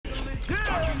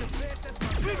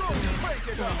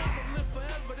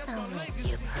I'll make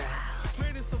you proud.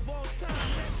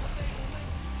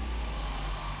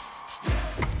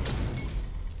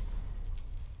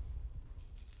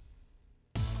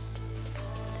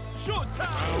 Short time.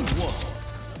 Round one.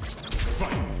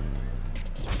 Fight.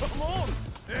 Come on.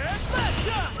 And smash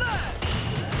up.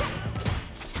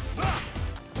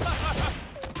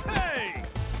 Hey.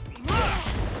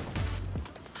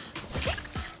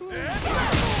 And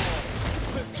smash.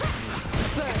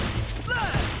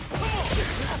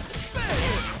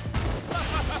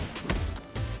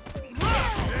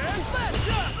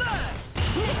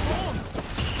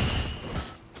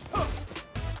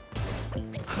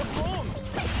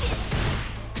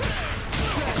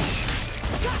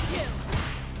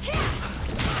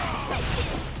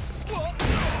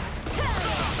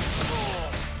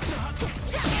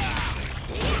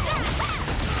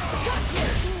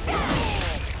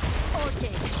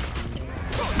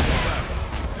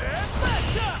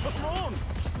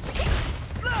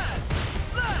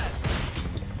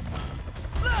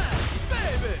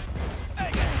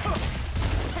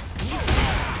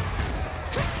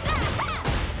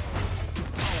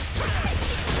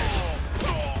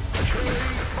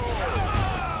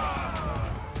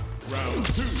 Round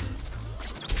two.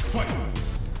 Fight.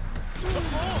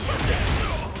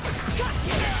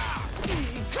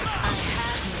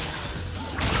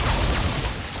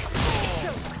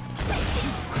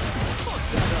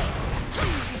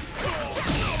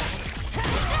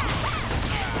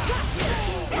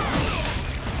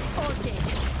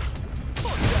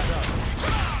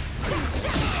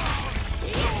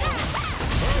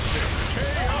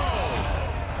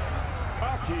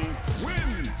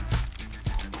 Wins!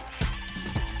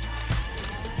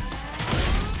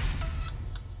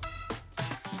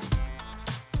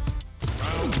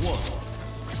 Round one.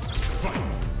 Fight!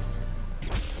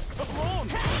 Come on!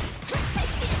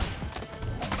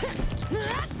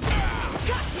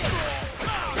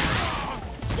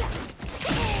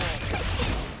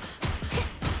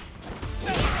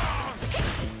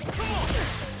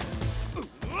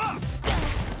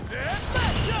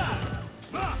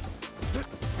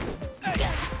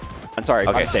 I'm sorry,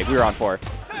 my mistake. We were on 4.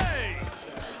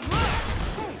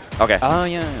 Okay. Oh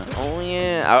yeah. Oh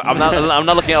yeah. I'm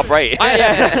not looking up right.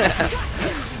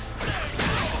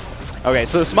 Okay,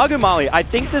 so SMUG and Umali. I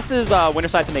think this is winner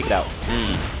side to make it out.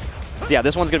 So yeah,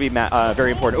 this one's gonna be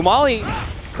very important. Umali,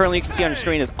 currently you can see on your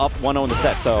screen, is up 1-0 in the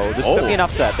set, so this could be an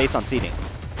upset based on seeding.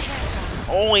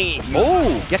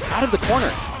 Oh, gets out of the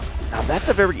corner. Now that's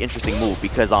a very interesting move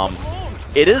because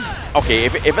it is okay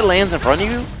if it lands in front of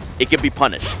you. It can be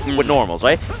punished with normals,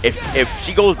 right? If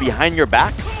she goes behind your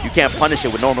back, you can't punish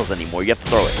it with normals anymore. You have to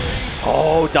throw it.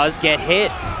 Oh, does get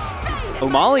hit.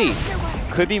 Umali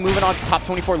could be moving on to top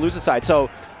 24 loser side.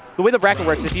 So the way the bracket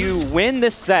works, if you win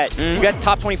this set, you get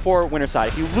top 24 winner side.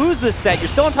 If you lose this set, you're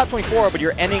still on top 24, but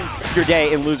you're ending your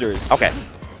day in losers. Okay.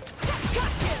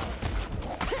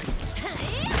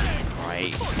 All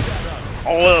right.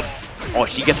 Oh,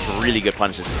 she gets really good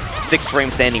punches.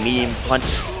 6-frame standing medium punch.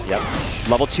 Yep.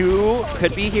 Level 2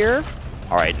 could be here.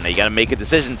 All right, now you got to make a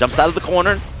decision. Jumps out of the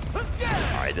corner. All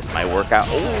right, this might work out.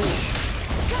 Oh.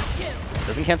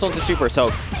 Doesn't cancel into super,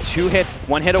 so 2 hits,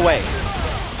 1 hit away.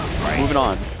 Right. Moving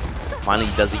on. Finally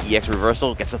does the EX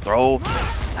reversal, gets a throw.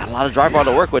 Not a lot of drive bar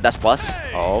to work with, that's plus.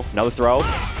 Oh, another throw.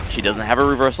 She doesn't have a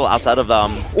reversal outside of the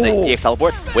EX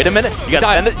teleport. Wait a minute, you gotta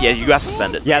spend it? Yeah, you have to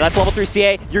spend it. Yeah, that's level 3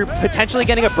 CA. You're potentially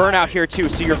getting a burnout here too,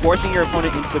 so you're forcing your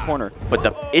opponent into the corner. But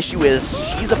the issue is,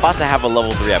 she's about to have a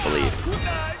level 3, I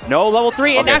believe. No, level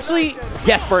 3, and Okay. actually,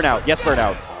 yes, burnout, yes,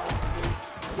 burnout.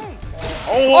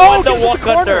 Oh, the walk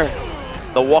under.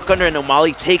 The walk under, and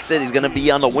Umali takes it. He's gonna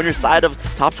be on the winner's side of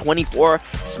top 24.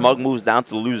 SMUG moves down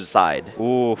to the loser side.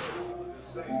 Oof.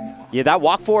 Yeah, that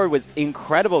walk forward was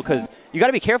incredible because you got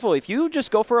to be careful. If you just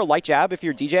go for a light jab, if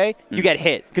you're DJ, you get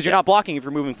hit because you're not blocking if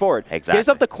you're moving forward. Exactly. Gives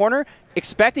up the corner,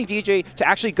 expecting DJ to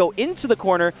actually go into the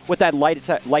corner with that light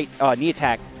knee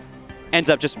attack. Ends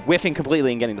up just whiffing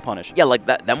completely and getting the punish. Yeah, like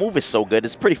that move is so good.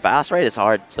 It's pretty fast, right? It's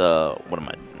hard to... What am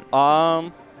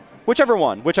I... Whichever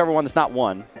one that's not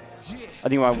one. I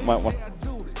think I might want...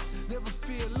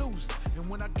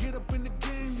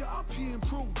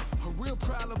 Real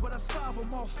problem, but I solve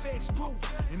them all facts proof.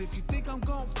 And if you think I'm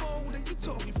going forward, then you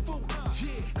talking fool.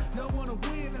 Yeah, y'all wanna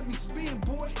win, let me spin,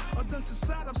 boy. Or dunks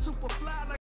aside, I'm super fly like